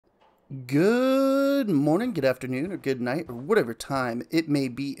Good morning, good afternoon, or good night, or whatever time it may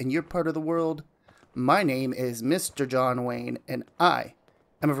be in your part of the world. My name is Mr. John Wayne, and I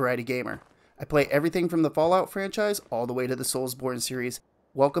am a variety gamer. I play everything from the Fallout franchise all the way to the Soulsborne series.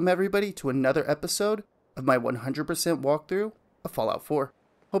 Welcome everybody to another episode of my 100% walkthrough of Fallout 4.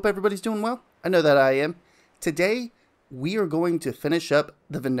 Hope everybody's doing well. I know that I am. Today, we are going to finish up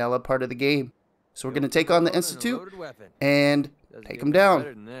the vanilla part of the game. So we're going to take on the Institute and take them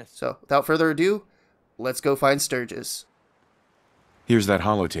down. So without further ado, let's go find Sturgis. Here's that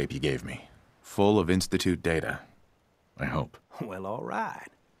holotape you gave me, full of Institute data. I hope. Well, all right.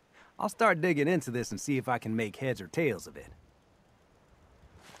 I'll start digging into this and see if I can make heads or tails of it.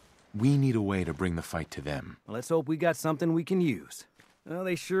 We need a way to bring the fight to them. Let's hope we got something we can use. Well,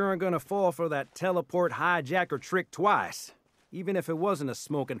 they sure aren't gonna fall for that teleport hijacker trick twice, even if it wasn't a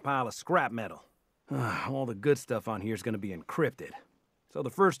smoking pile of scrap metal. All the good stuff on here is going to be encrypted. So the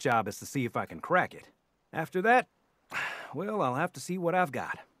first job is to see if I can crack it. After that, well, I'll have to see what I've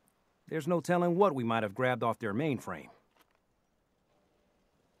got. There's no telling what we might have grabbed off their mainframe.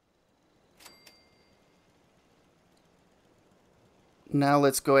 Now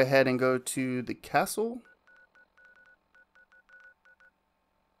let's go ahead and go to the castle.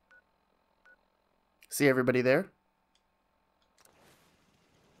 See everybody there?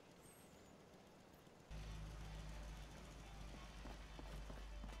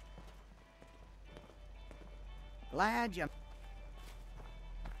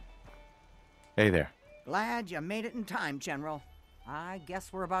 Hey there. Glad you made it in time, General. I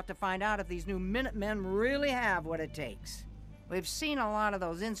guess we're about to find out if these new Minutemen really have what it takes. We've seen a lot of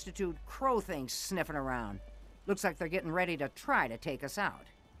those Institute crow things sniffing around. Looks like they're getting ready to try to take us out.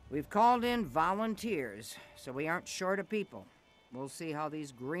 We've called in volunteers, so we aren't short of people. We'll see how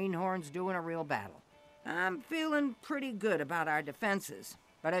these greenhorns do in a real battle. I'm feeling pretty good about our defenses,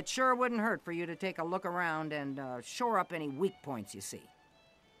 but it sure wouldn't hurt for you to take a look around and shore up any weak points you see.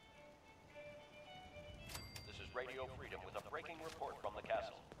 This is Radio Freedom with a breaking report from the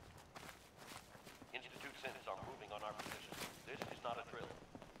castle. Institute synths are moving on our position. This is not a drill.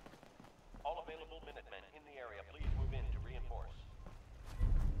 All available Minutemen in the area, please move in to reinforce.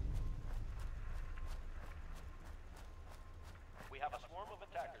 We have a swarm of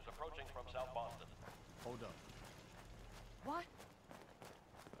attackers approaching from South Boston. Hold up. What?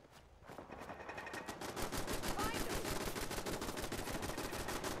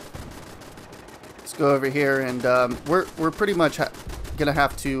 Let's go over here, and we're pretty much gonna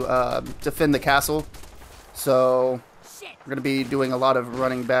have to defend the castle. So we're gonna be doing a lot of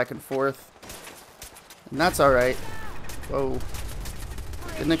running back and forth, and that's all right. Whoa!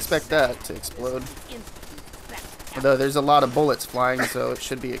 Didn't expect that to explode. Although there's a lot of bullets flying, so it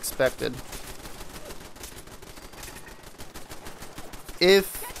should be expected.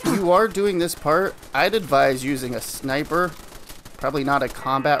 If you are doing this part, I'd advise using a sniper, probably not a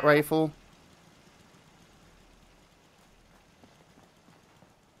combat rifle.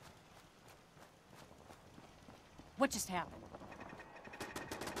 What just happened?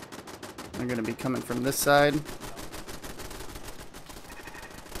 They're going to be coming from this side.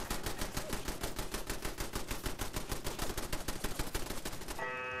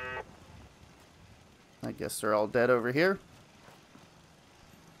 I guess they're all dead over here.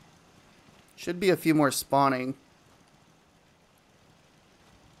 Should be a few more spawning.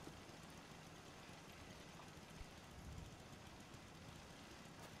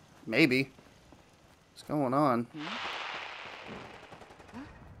 Maybe. What's going on?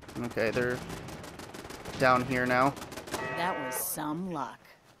 Okay, they're down here now. That was some luck.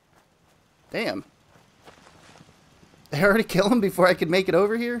 Damn. They already killed him before I could make it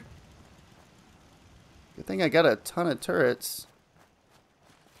over here? Good thing I got a ton of turrets.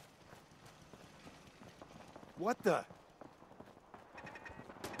 What the?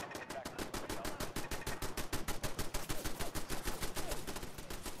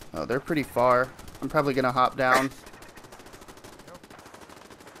 Oh, they're pretty far. I'm probably gonna hop down.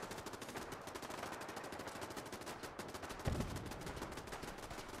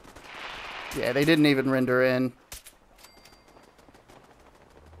 Yeah, they didn't even render in.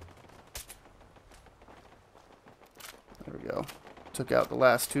 There we go. Took out the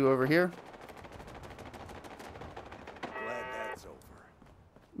last two over here. Glad that's over.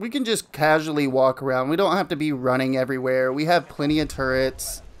 We can just casually walk around. We don't have to be running everywhere. We have plenty of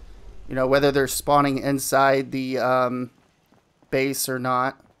turrets. You know, whether they're spawning inside the base or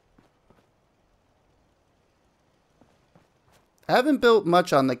not. I haven't built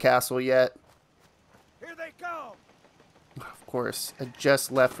much on the castle yet. Here they come! Of course, I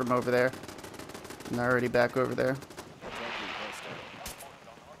just left from over there. And they're already back over there.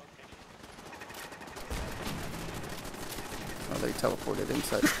 they teleported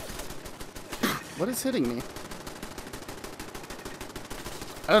inside. What is hitting me?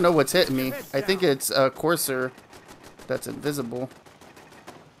 I don't know what's hitting me. I think it's a courser that's invisible.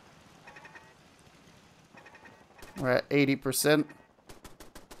 We're at 80%.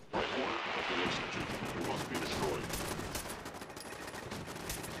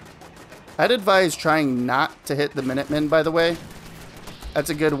 I'd advise trying not to hit the Minutemen, by the way.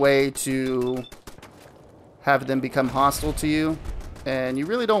 That's a good way to have them become hostile to you. And you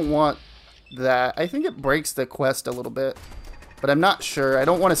really don't want that. I think it breaks the quest a little bit. But I'm not sure. I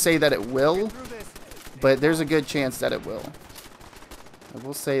don't want to say that it will. But there's a good chance that it will. I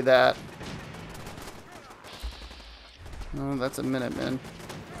will say that. Oh, that's a Minuteman.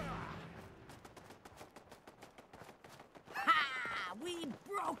 Ha! We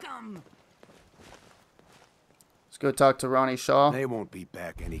broke them! Let's go talk to Ronnie Shaw. They won't be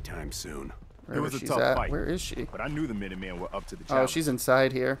back anytime soon. Wherever It was a she's tough at. fight. Where is she? But I knew the Minutemen were up to the Oh, challenge. she's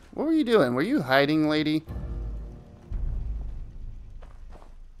inside here. What were you doing? Were you hiding, lady?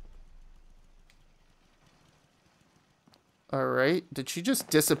 Alright. Did she just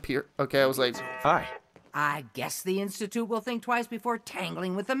disappear? Okay, I was like... Hi. I guess the Institute will think twice before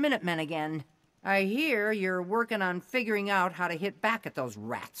tangling with the Minutemen again. I hear you're working on figuring out how to hit back at those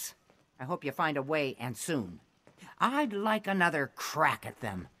rats. I hope you find a way, and soon. I'd like another crack at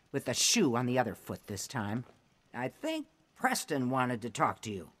them, with the shoe on the other foot this time. I think Preston wanted to talk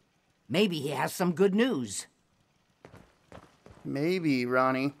to you. Maybe he has some good news. Maybe,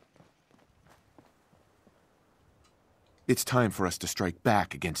 Ronnie. It's time for us to strike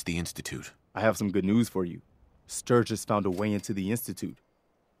back against the Institute. I have some good news for you. Sturgis found a way into the Institute.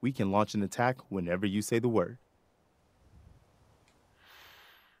 We can launch an attack whenever you say the word.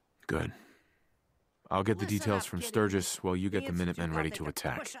 Good. I'll get the details from Sturgis while you get the Minutemen ready to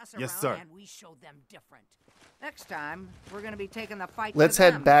attack. Yes, sir. And we show them different. Next time, we're going to be taking the fight. Let's to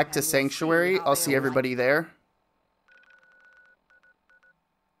head them, back and to we'll see Sanctuary. how I'll they see like everybody there.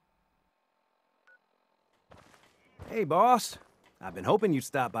 Hey, boss. I've been hoping you'd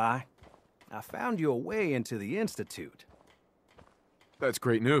stop by. I found you a way into the Institute. That's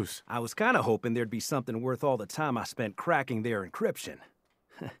great news. I was kind of hoping there'd be something worth all the time I spent cracking their encryption.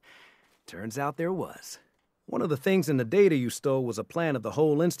 Turns out there was. One of the things in the data you stole was a plan of the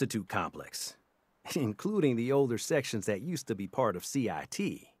whole Institute complex, including the older sections that used to be part of CIT.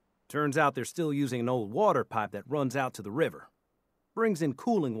 Turns out they're still using an old water pipe that runs out to the river. Brings in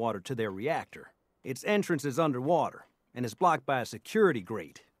cooling water to their reactor. Its entrance is underwater and is blocked by a security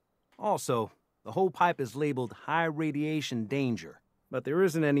grate. Also, the whole pipe is labeled high radiation danger, but there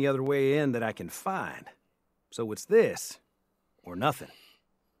isn't any other way in that I can find. So it's this, or nothing.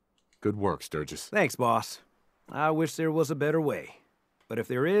 Good work, Sturgis. Thanks, boss. I wish there was a better way. But if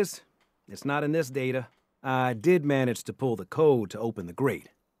there is, it's not in this data. I did manage to pull the code to open the grate.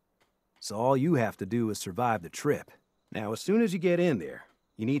 So all you have to do is survive the trip. Now, as soon as you get in there,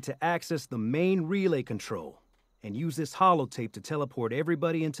 you need to access the main relay control and use this holotape to teleport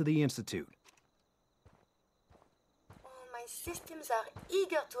everybody into the Institute. Oh, my systems are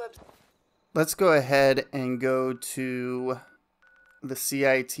eager to absorb. Let's go ahead and go to the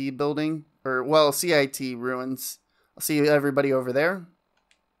CIT building. Or, well, CIT ruins. I'll see everybody over there.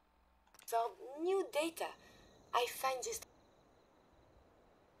 New data. I find this.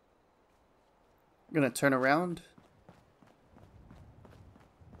 I'm gonna turn around.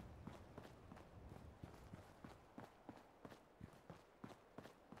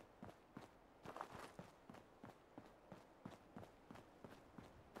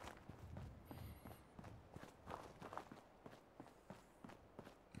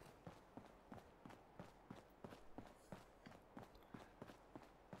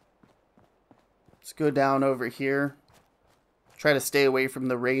 Let's go down over here. Try to stay away from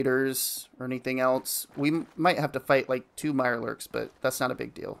the raiders or anything else. We might have to fight like 2 Mirelurks, but that's not a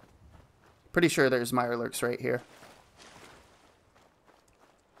big deal. Pretty sure there's Mirelurks right here.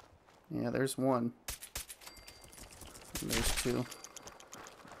 Yeah, there's one. And there's 2.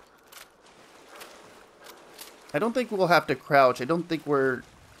 I don't think we'll have to crouch. I don't think we're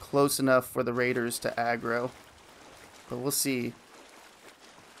close enough for the raiders to aggro. But we'll see.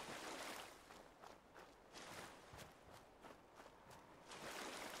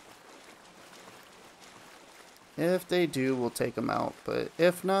 If they do, we'll take them out. But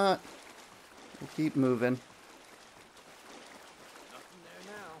if not, we'll keep moving. Nothing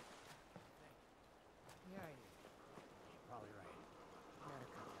there now. Yeah, you're probably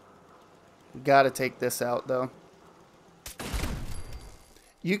right. Gotta take this out, though.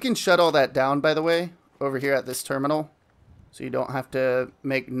 You can shut all that down, by the way, over here at this terminal. So you don't have to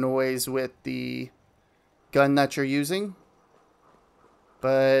make noise with the gun that you're using.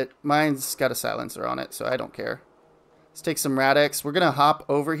 but mine's got a silencer on it, so I don't care. Let's take some Radix. We're going to hop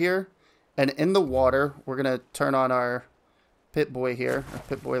over here, and in the water, we're going to turn on our Pip-Boy here, our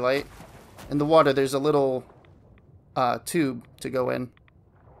Pip-Boy light. In the water, there's a little tube to go in.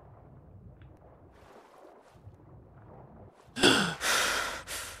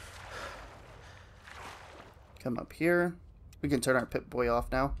 Come up here. We can turn our Pip-Boy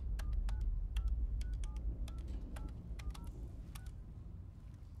off now.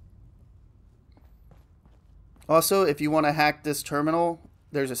 Also, if you want to hack this terminal,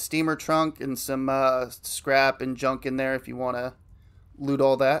 there's a steamer trunk and some scrap and junk in there. If you want to loot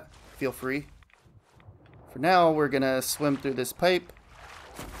all that, feel free. For now, we're going to swim through this pipe.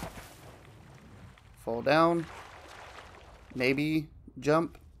 Fall down. Maybe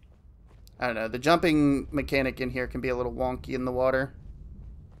jump. I don't know. The jumping mechanic in here can be a little wonky in the water.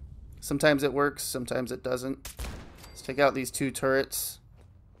 Sometimes it works, sometimes it doesn't. Let's take out these 2 turrets.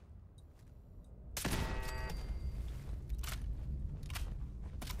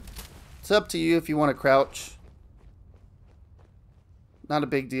 It's up to you if you want to crouch. Not a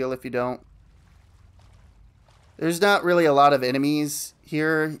big deal if you don't. There's not really a lot of enemies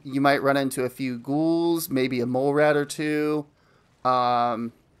here. You might run into a few ghouls, maybe a mole rat or 2.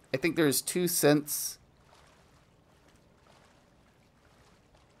 I think there's 2 synths.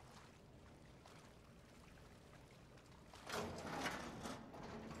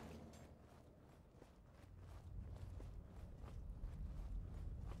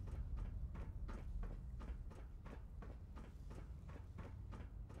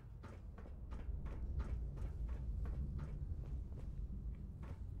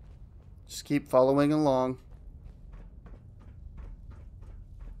 Just keep following along.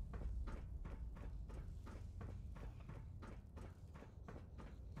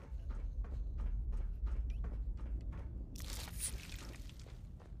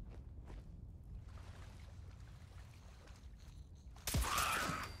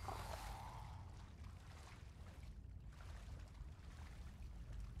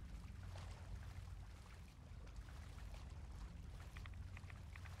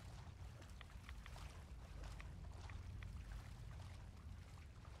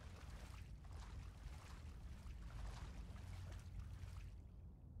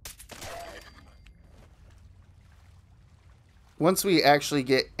 Once we actually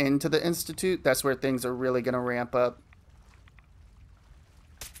get into the Institute, that's where things are really going to ramp up.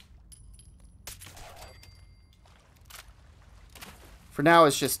 For now,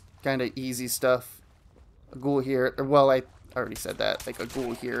 it's just kind of easy stuff. A ghoul here. Well, I already said that. Like a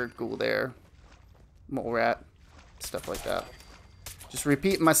ghoul here, ghoul there. Mole rat. Stuff like that. Just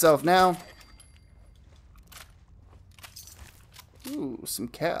repeating myself now. Ooh, some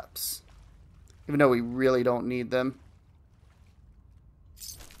caps. Even though we really don't need them.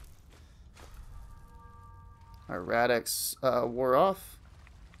 Our Radix wore off.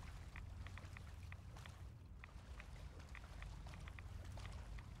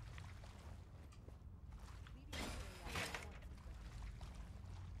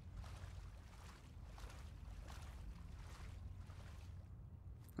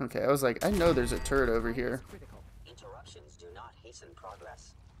 Okay, I was like, I know there's a turret over here. Interruptions do not hasten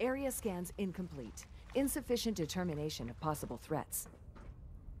progress. Area scans incomplete. Insufficient determination of possible threats.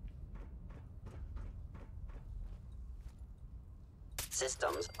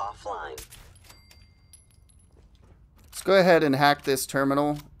 Systems offline. Let's go ahead and hack this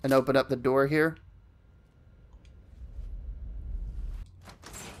terminal and open up the door here.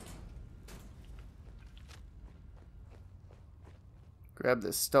 Grab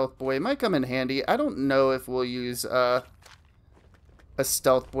this stealth boy. It might come in handy. I don't know if we'll use a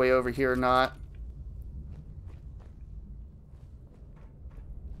stealth boy over here or not.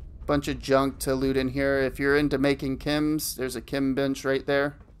 Bunch of junk to loot in here. If you're into making chems, there's a chem bench right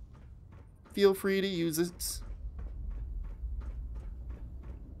there. Feel free to use it.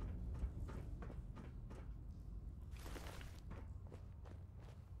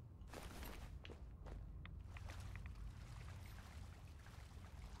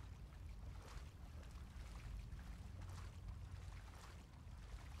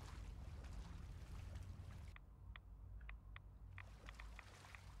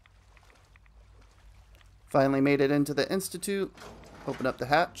 Finally made it into the Institute. Open up the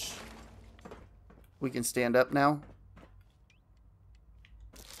hatch. We can stand up now.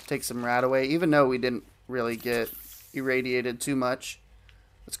 Take some rat away, even though we didn't really get irradiated too much.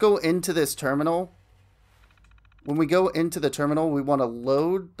 Let's go into this terminal. When we go into the terminal, we want to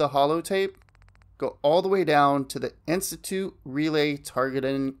load the holotape. Go all the way down to the Institute Relay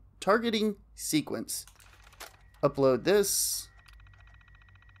targeting sequence. Upload this.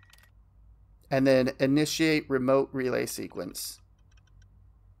 And then initiate remote relay sequence.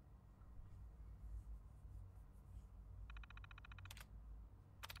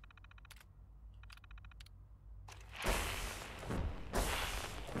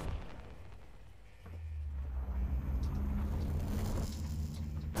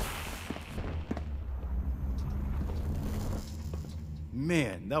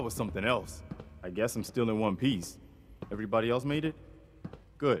 Man, that was something else. I guess I'm still in one piece. Everybody else made it?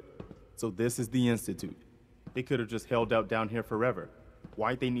 Good. So this is the Institute. They could have just held out down here forever.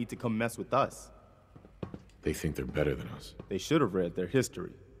 Why'd they need to come mess with us? They think they're better than us. They should have read their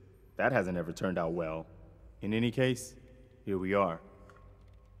history. That hasn't ever turned out well. In any case, here we are.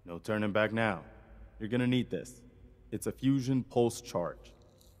 No turning back now. You're gonna need this. It's a fusion pulse charge.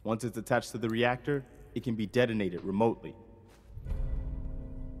 Once it's attached to the reactor, it can be detonated remotely.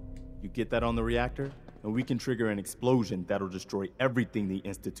 You get that on the reactor, and we can trigger an explosion that'll destroy everything the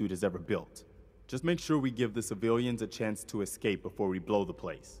Institute has ever built. Just make sure we give the civilians a chance to escape before we blow the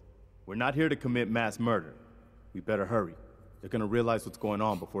place. We're not here to commit mass murder. We better hurry. They're gonna realize what's going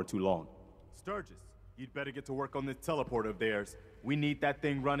on before too long. Sturgis, you'd better get to work on this teleporter of theirs. We need that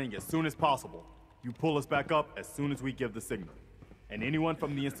thing running as soon as possible. You pull us back up as soon as we give the signal. And anyone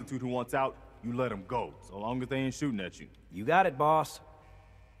from the Institute who wants out, you let them go, so long as they ain't shooting at you. You got it, boss.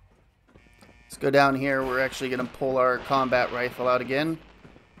 Let's go down here. We're actually going to pull our combat rifle out again.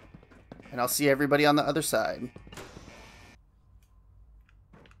 And I'll see everybody on the other side.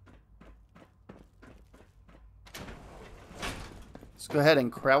 Let's go ahead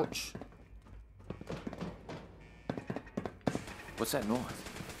and crouch. What's that noise?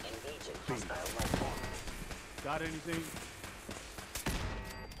 Engaging hostile life form. Got anything?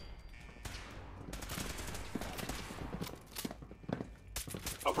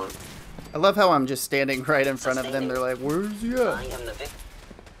 Upper. I love how I'm just standing right in front of them. They're like, where's he I at? am the victim.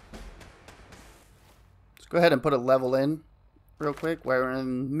 Let's go ahead and put a level in real quick while we're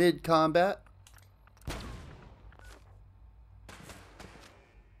in mid-combat.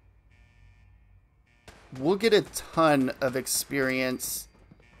 We'll get a ton of experience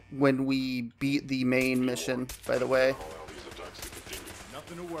when we beat the main mission, by the way.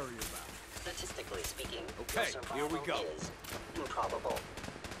 Nothing to worry about. Statistically speaking, Okay, your here we go. survival is improbable.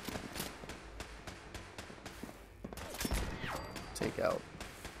 Take out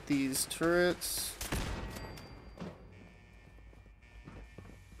these turrets.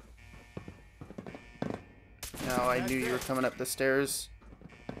 Now I knew you were coming up the stairs.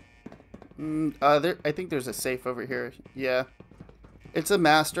 I think there's a safe over here. Yeah. It's a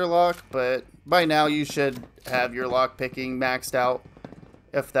master lock, but by now you should have your lock picking maxed out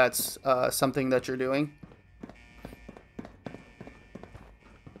if that's something that you're doing.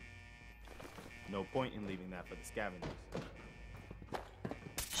 No point in leaving that for the scavengers.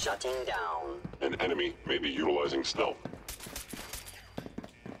 Shutting down. An enemy may be utilizing stealth.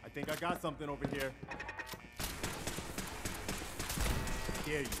 I think I got something over here.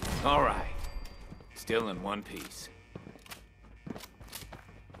 Dare you. All right. Still in one piece.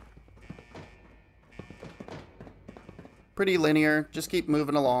 Pretty linear. Just keep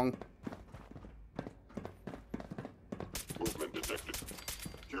moving along. Movement detected.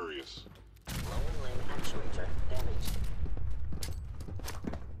 Curious. Lower limb actuator damaged.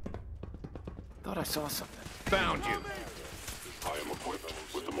 Thought I saw something. Found you. I am equipped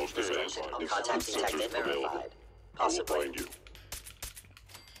with the most advanced Contact sensors detected available. verified. I will Possibly. find you.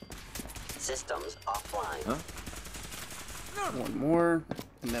 Systems offline. Huh? One more,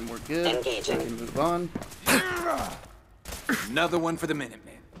 and then we're good. Engaging. We can move on. Another one for the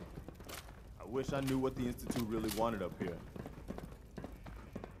Minutemen. I wish I knew what the Institute really wanted up here.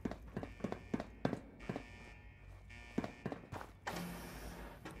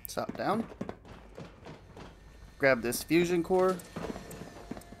 Stop down. Grab this fusion core.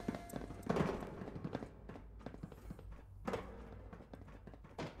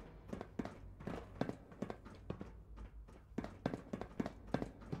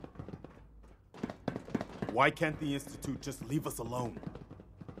 Why can't the Institute just leave us alone?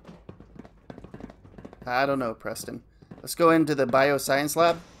 I don't know, Preston. Let's go into the bioscience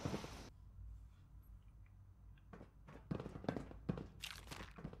lab.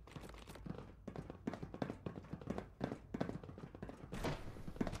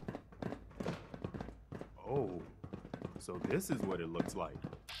 Oh, so this is what it looks like.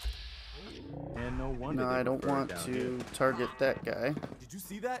 And no wonder. No, they I don't prefer it want down to here. target that guy. Did you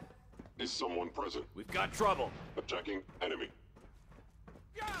see that? Is someone present? We've got trouble. Attacking enemy.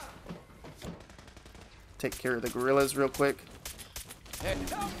 Take care of the gorillas real quick. Hey,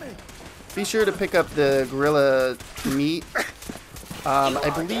 help me! Be sure to pick up the gorilla meat I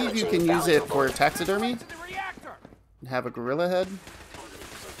believe you can use it for taxidermy and have a gorilla head.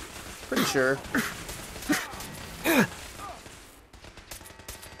 Pretty sure.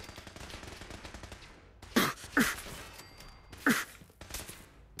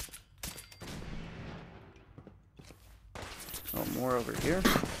 Oh, more over here.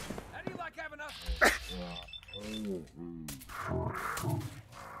 How do you like having us?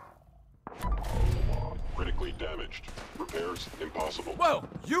 Critically damaged. Repairs impossible. Whoa,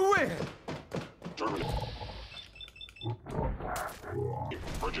 you win! Terminate.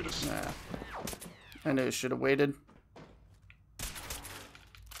 Prejudice. Nah. I knew I should have waited.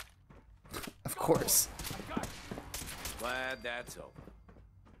 Of course. Glad that's over.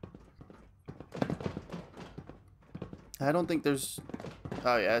 I don't think there's...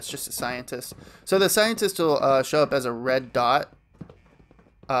 Oh yeah, it's just a scientist. So the scientist will show up as a red dot.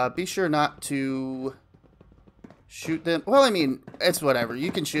 Be sure not to shoot them. Well, I mean, it's whatever.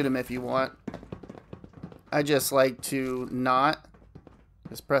 You can shoot them if you want. I just like to not.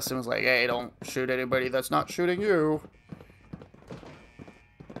 Because Preston was like, hey, don't shoot anybody that's not shooting you.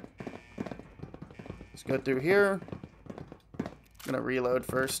 Let's go through here. I'm going to reload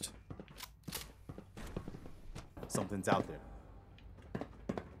first. Something's out there.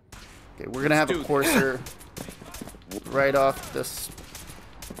 Okay, we're going to have a courser right off the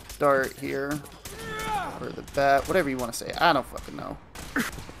start here. Or the bat, whatever you want to say. I don't fucking know.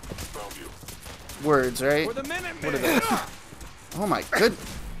 Words, right? What are those? Oh my good.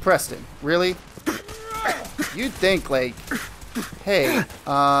 Preston, really? You'd think like, hey,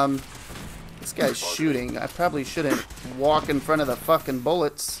 this guy's shooting. I probably shouldn't walk in front of the fucking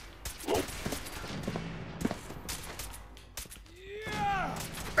bullets. Oh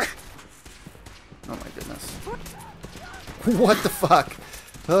my goodness. What the fuck?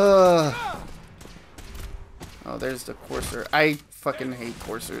 Oh, there's the courser. I fucking hate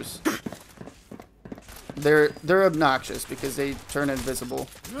coursers. They're obnoxious because they turn invisible.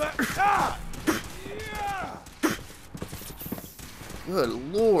 Good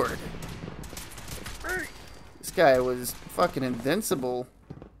lord. This guy was fucking invincible.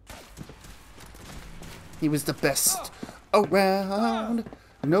 He was the best around.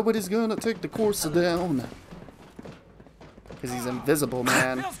 Nobody's gonna take the courser down. Because he's invisible,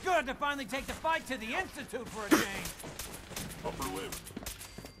 man. Feels good to finally take the fight to the Institute for a change. Upper limb.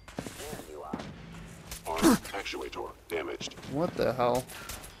 Arm actuator damaged. What the hell?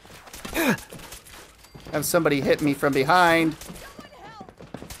 Have somebody hit me from behind.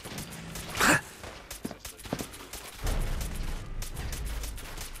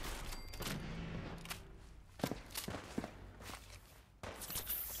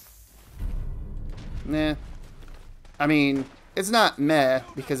 Nah. I mean, it's not meh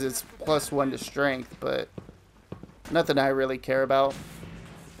because it's +1 to strength, but nothing I really care about.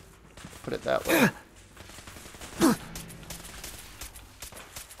 Put it that way.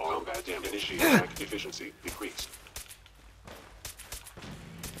 Combat damage. Initiate attack efficiency decreased.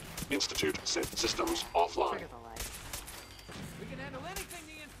 Institute set systems offline. We can handle anything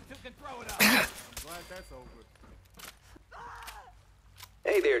the Institute can throw at us. I'm glad that's over.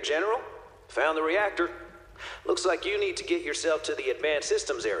 Hey there, General. Found the reactor. Looks like you need to get yourself to the advanced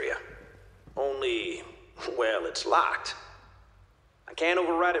systems area. Only, well, it's locked. I can't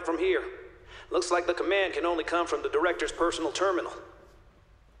override it from here. Looks like the command can only come from the director's personal terminal.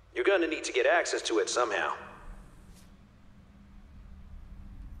 You're gonna need to get access to it somehow.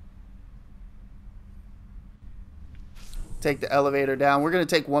 Take the elevator down. We're gonna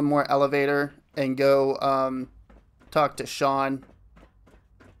take one more elevator and go talk to Sean.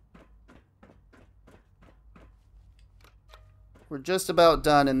 We're just about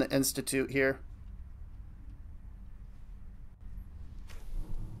done in the Institute here.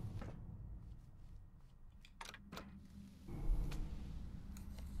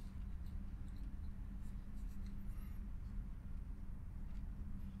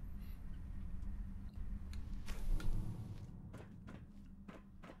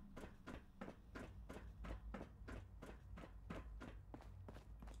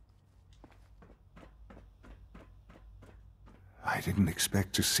 I didn't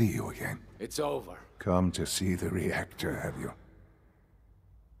expect to see you again. It's over. Come to see the reactor, have you?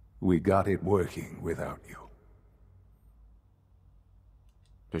 We got it working without you.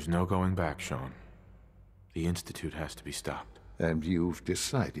 There's no going back, Sean. The Institute has to be stopped. And you've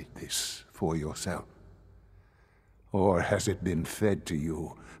decided this for yourself? Or has it been fed to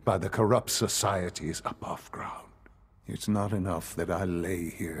you by the corrupt societies above ground? It's not enough that I lay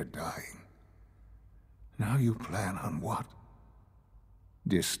here dying. Now you plan on what?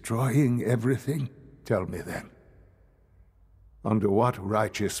 Destroying everything? Tell me then. Under what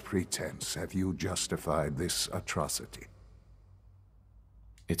righteous pretense have you justified this atrocity?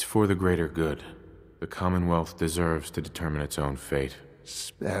 It's for the greater good. The Commonwealth deserves to determine its own fate.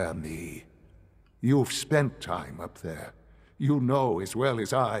 Spare me. You've spent time up there. You know as well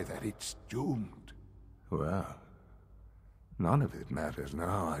as I that it's doomed. Well, none of it matters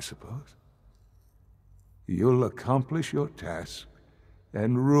now, I suppose. You'll accomplish your task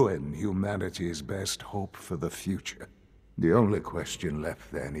and ruin humanity's best hope for the future. The only question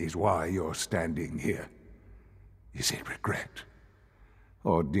left then is why you're standing here. Is it regret?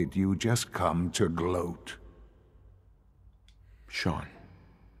 Or did you just come to gloat? Sean,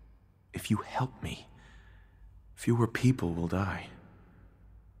 if you help me, fewer people will die.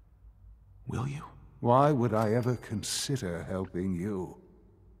 Will you? Why would I ever consider helping you?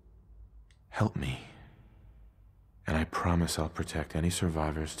 Help me. And I promise I'll protect any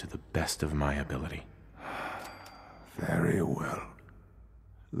survivors to the best of my ability. Very well.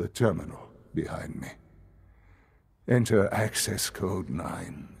 The terminal behind me. Enter access code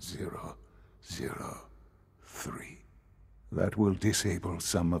 9003. That will disable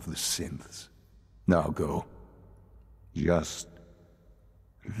some of the synths. Now go. Just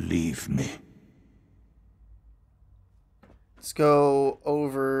leave me. Let's go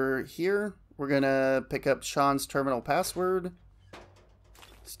over here. We're gonna pick up Sean's terminal password.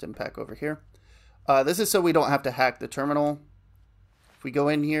 Stim pack over here. This is so we don't have to hack the terminal. If we go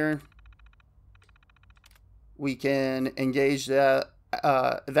in here, we can engage the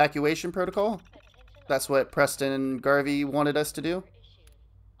evacuation protocol. That's what Preston Garvey wanted us to do.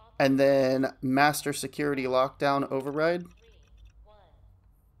 And then master security lockdown override.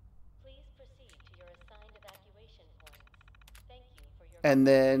 And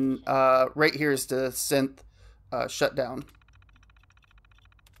then right here is the synth shutdown.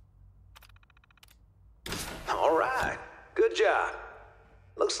 All right, good job.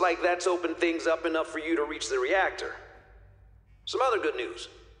 Looks like that's opened things up enough for you to reach the reactor. Some other good news.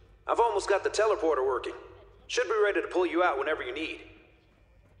 I've almost got the teleporter working. Should be ready to pull you out whenever you need.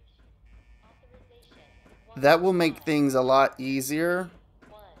 That will make things a lot easier,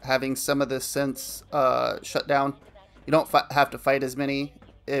 having some of the synths shut down. You don't have to fight as many.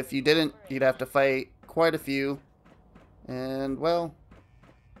 If you didn't, you'd have to fight quite a few. And, well,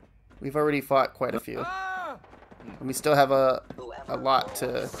 we've already fought quite a few. And we still have a lot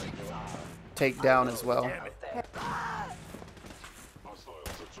to take down as well.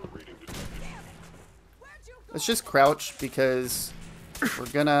 Let's just crouch because we're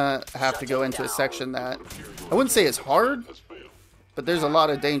gonna have to go into a section that I wouldn't say is hard, but there's a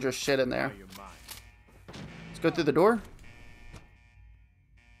lot of dangerous shit in there. Let's go through the door.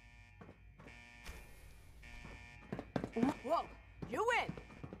 Whoa, you win.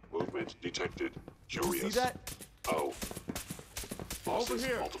 Movement detected. Curious. See that? Oh. Bosses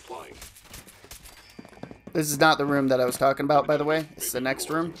here. multiplying. This is not the room that I was talking about, by the way. It's the next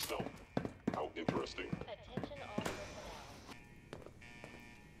room. How interesting.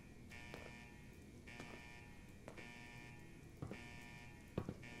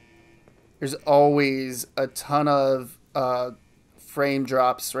 There's always a ton of frame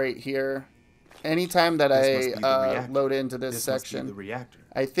drops right here. Anytime that I load into this section,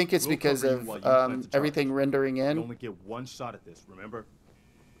 I think it's because of everything rendering in. You only get one shot at this, remember?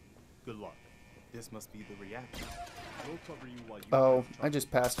 Good luck. This must be the reactor. We'll cover you while you Oh, I just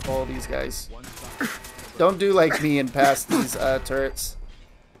passed all these guys. Don't do like me and pass these turrets.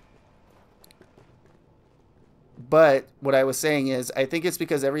 But what I was saying is, I think it's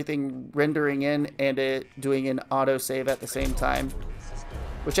because everything rendering in and it doing an autosave at the same time.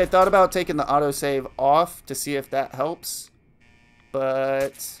 Which I thought about taking the autosave off to see if that helps.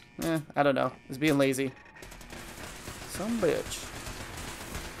 But, I don't know. It's being lazy. Some bitch.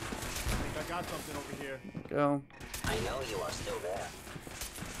 I got something over here. There we go. I know you are still there.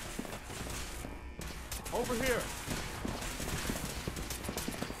 Over here.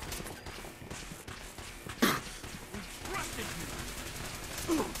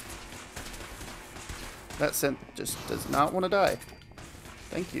 That synth just does not want to die.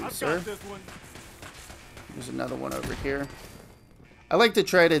 Thank you, sir. Got this one. There's another one over here. I like to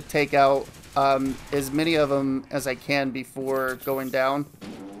try to take out as many of them as I can before going down.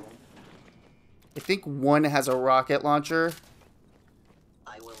 I think one has a rocket launcher.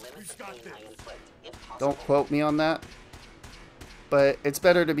 I will limit the pain I inflict, if possible. Don't quote me on that. But it's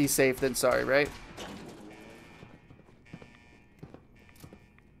better to be safe than sorry, right?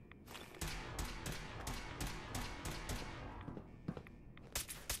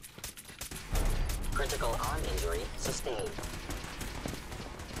 Critical arm injury sustained.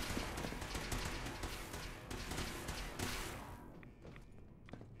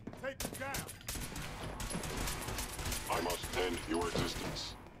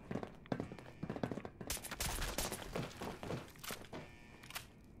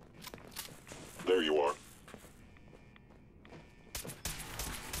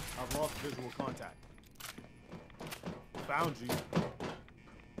 Visual contact. Found you.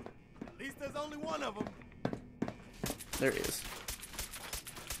 At least there's only one of them. There he is.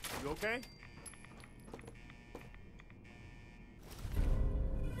 You okay?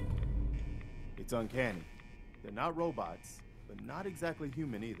 It's uncanny. They're not robots, but not exactly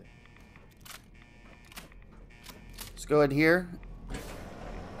human either. Let's go ahead here.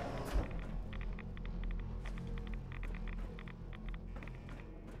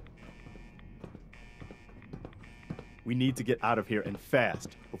 We need to get out of here and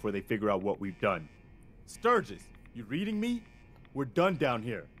fast before they figure out what we've done. Sturgis, you reading me? We're done down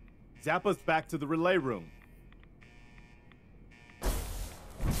here. Zap us back to the relay room.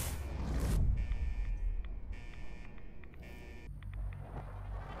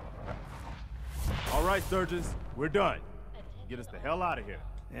 All right, Sturgis, we're done. Get us the hell out of here.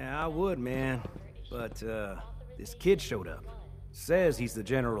 Yeah, I would, man. But, this kid showed up. Says he's the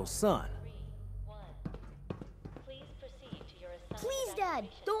general's son. Please, Dad,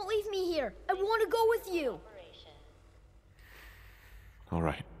 don't leave me here. I want to go with you. All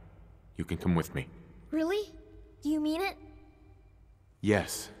right. You can come with me. Really? Do you mean it?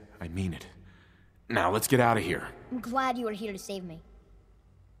 Yes, I mean it. Now, let's get out of here. I'm glad you are here to save me.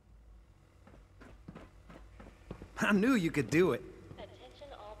 I knew you could do it.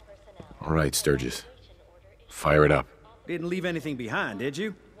 All right, Sturgis. Fire it up. Didn't leave anything behind, did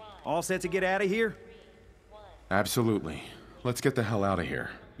you? All set to get out of here? Absolutely. Let's get the hell out of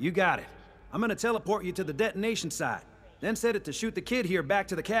here. You got it. I'm gonna teleport you to the detonation site, then set it to shoot the kid here back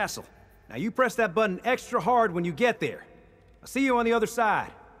to the castle. Now you press that button extra hard when you get there. I'll see you on the other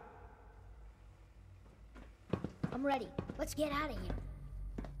side. I'm ready. Let's get out of here.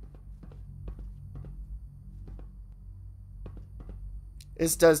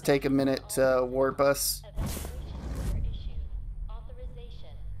 This does take a minute to warp us.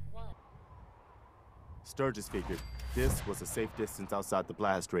 Sturgis figured this was a safe distance outside the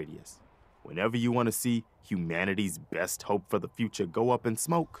blast radius. Whenever you want to see humanity's best hope for the future go up in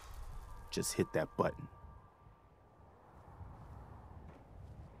smoke, just hit that button.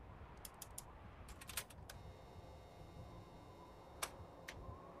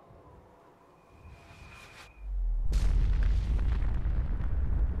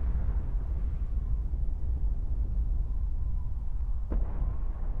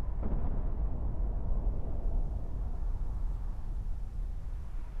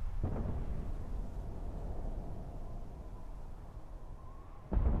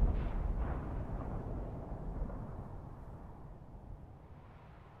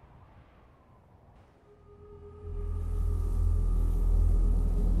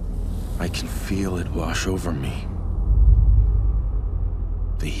 I can feel it wash over me.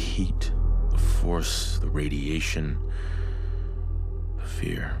 The heat, the force, the radiation, the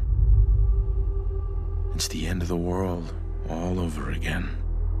fear. It's the end of the world all over again.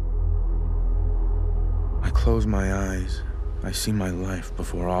 I close my eyes. I see my life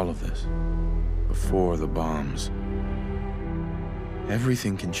before all of this. Before the bombs.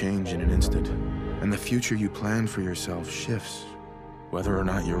 Everything can change in an instant, and the future you plan for yourself shifts, whether or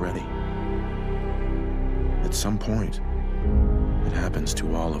not you're ready. At some point, it happens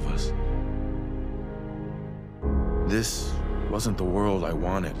to all of us. This wasn't the world I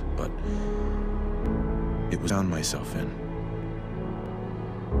wanted, but it was found myself in.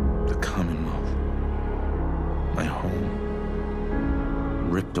 The Commonwealth. My home.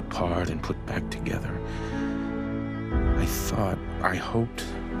 Ripped apart and put back together. I hoped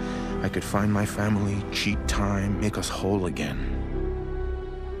I could find my family, cheat time, make us whole again.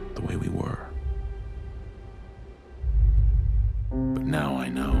 The way we were. But now I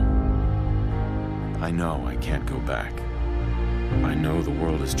know. I know I can't go back. I know the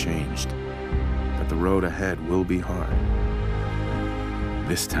world has changed. That the road ahead will be hard.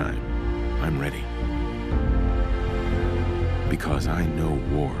 This time, I'm ready. Because I know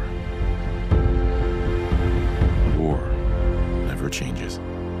war. War never changes.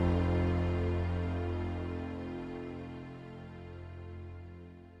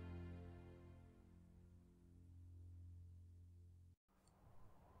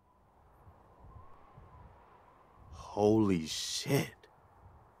 Holy shit.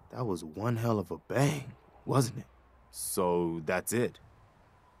 That was one hell of a bang, wasn't it? So that's it.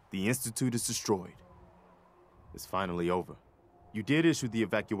 The Institute is destroyed. It's finally over. You did issue the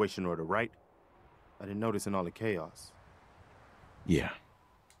evacuation order, right? I didn't notice in all the chaos. Yeah.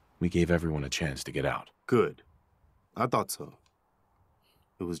 We gave everyone a chance to get out. Good. I thought so.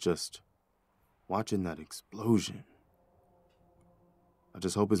 It was just watching that explosion. I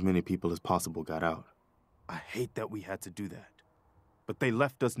just hope as many people as possible got out. I hate that we had to do that. but they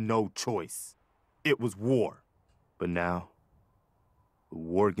left us no choice. It was war. But now, the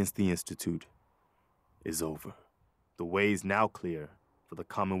war against the Institute is over. The way is now clear for the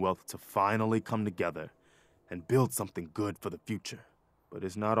Commonwealth to finally come together and build something good for the future. But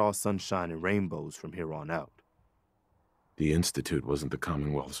it's not all sunshine and rainbows from here on out. The Institute wasn't the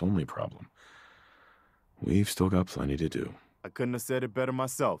Commonwealth's only problem. We've still got plenty to do. I couldn't have said it better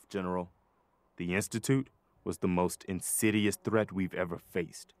myself, General. The Institute was the most insidious threat we've ever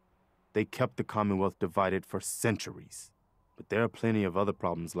faced. They kept the Commonwealth divided for centuries. But there are plenty of other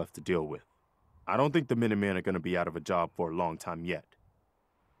problems left to deal with. I don't think the Minutemen are going to be out of a job for a long time yet.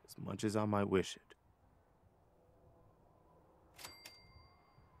 As much as I might wish it.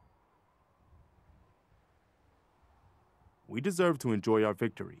 We deserve to enjoy our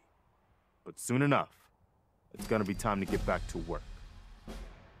victory. But soon enough, it's going to be time to get back to work.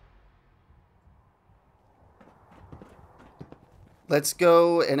 Let's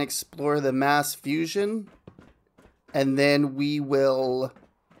go and explore the mass fusion, and then we will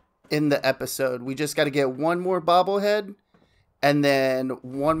end the episode. We just got to get one more bobblehead, and then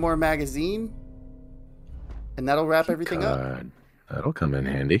one more magazine, and that'll wrap everything up. That'll come in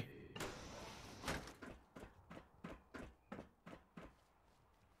handy.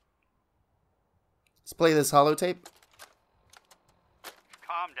 Let's play this holotape.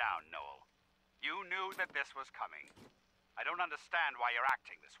 Calm down, Noel. You knew that this was coming. I don't understand why you're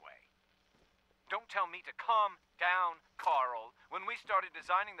acting this way. Don't tell me to calm down, Carl. When we started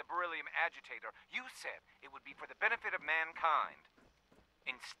designing the beryllium agitator, you said it would be for the benefit of mankind.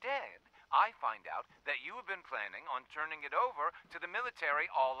 Instead, I find out that you have been planning on turning it over to the military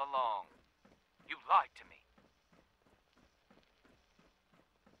all along. You lied to me.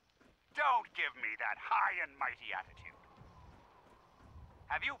 Don't give me that high and mighty attitude.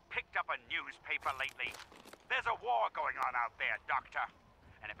 Have you picked up a newspaper lately? There's a war going on out there, Doctor.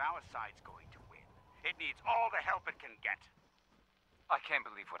 And if our side's going to win, it needs all the help it can get. I can't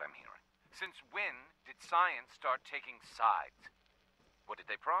believe what I'm hearing. Since when did science start taking sides? What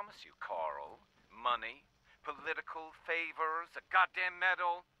did they promise you, Carl? Money? Political favors? A goddamn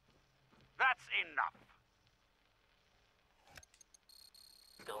medal? That's enough.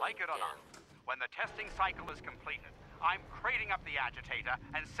 Like it or not, when the testing cycle is completed, I'm crating up the agitator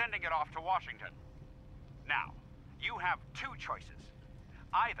and sending it off to Washington. Now, you have two choices.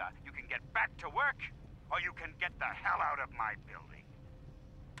 Either you can get back to work, or you can get the hell out of my building.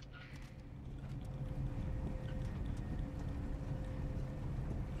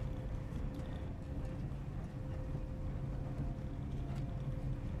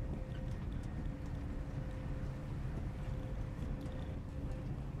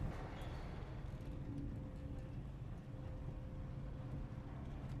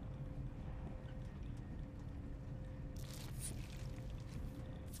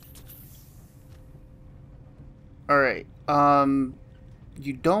 Alright,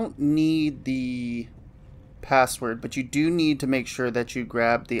 you don't need the password, but you do need to make sure that you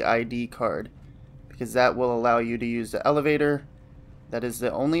grab the ID card, because that will allow you to use the elevator. That is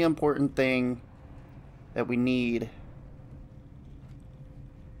the only important thing that we need.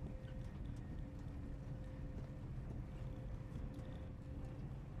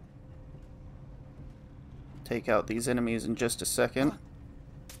 Take out these enemies in just a second.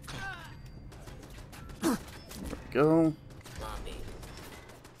 Go.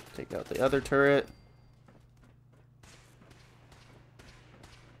 Take out the other turret.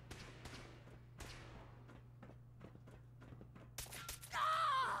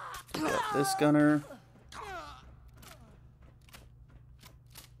 Take out this gunner.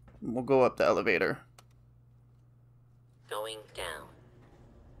 We'll go up the elevator. Going down.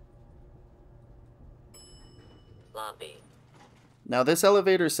 Lobby. Now this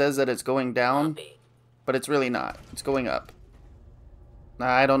elevator says that it's going down. Lobby. But it's really not. It's going up.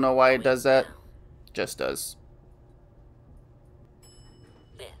 I don't know why it does that. It just does.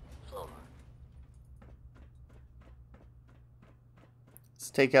 Fifth floor. Let's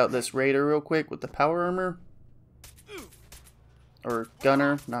take out this raider real quick with the power armor. Or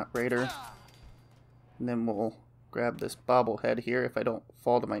gunner, not raider. And then we'll grab this bobblehead here if I don't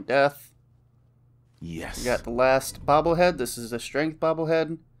fall to my death. Yes. We got the last bobblehead. This is the strength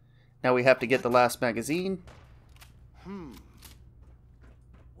bobblehead. Now we have to get the last magazine.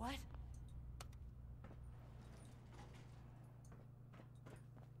 What?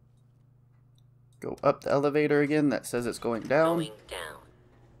 Go up the elevator again. That says it's going down. Going down.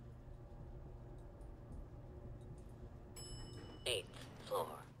 8th floor.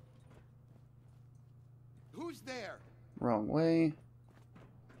 Who's there? Wrong way. I'm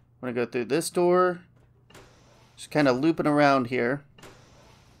gonna go through this door. Just kind of looping around here.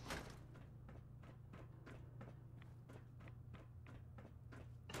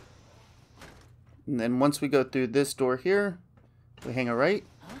 And then once we go through this door here, we hang a right,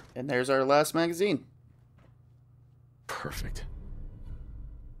 and there's our last magazine. Perfect.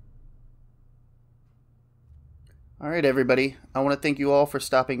 Alright everybody, I want to thank you all for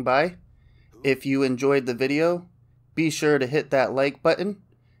stopping by. If you enjoyed the video, be sure to hit that like button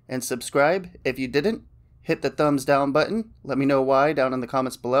and subscribe. If you didn't, hit the thumbs down button. Let me know why down in the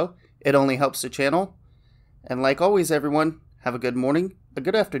comments below. It only helps the channel. And like always everyone, have a good morning, a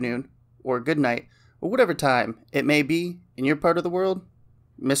good afternoon, or a good night, or whatever time it may be in your part of the world.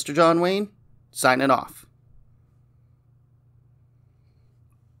 Mr. John Wayne, signing off.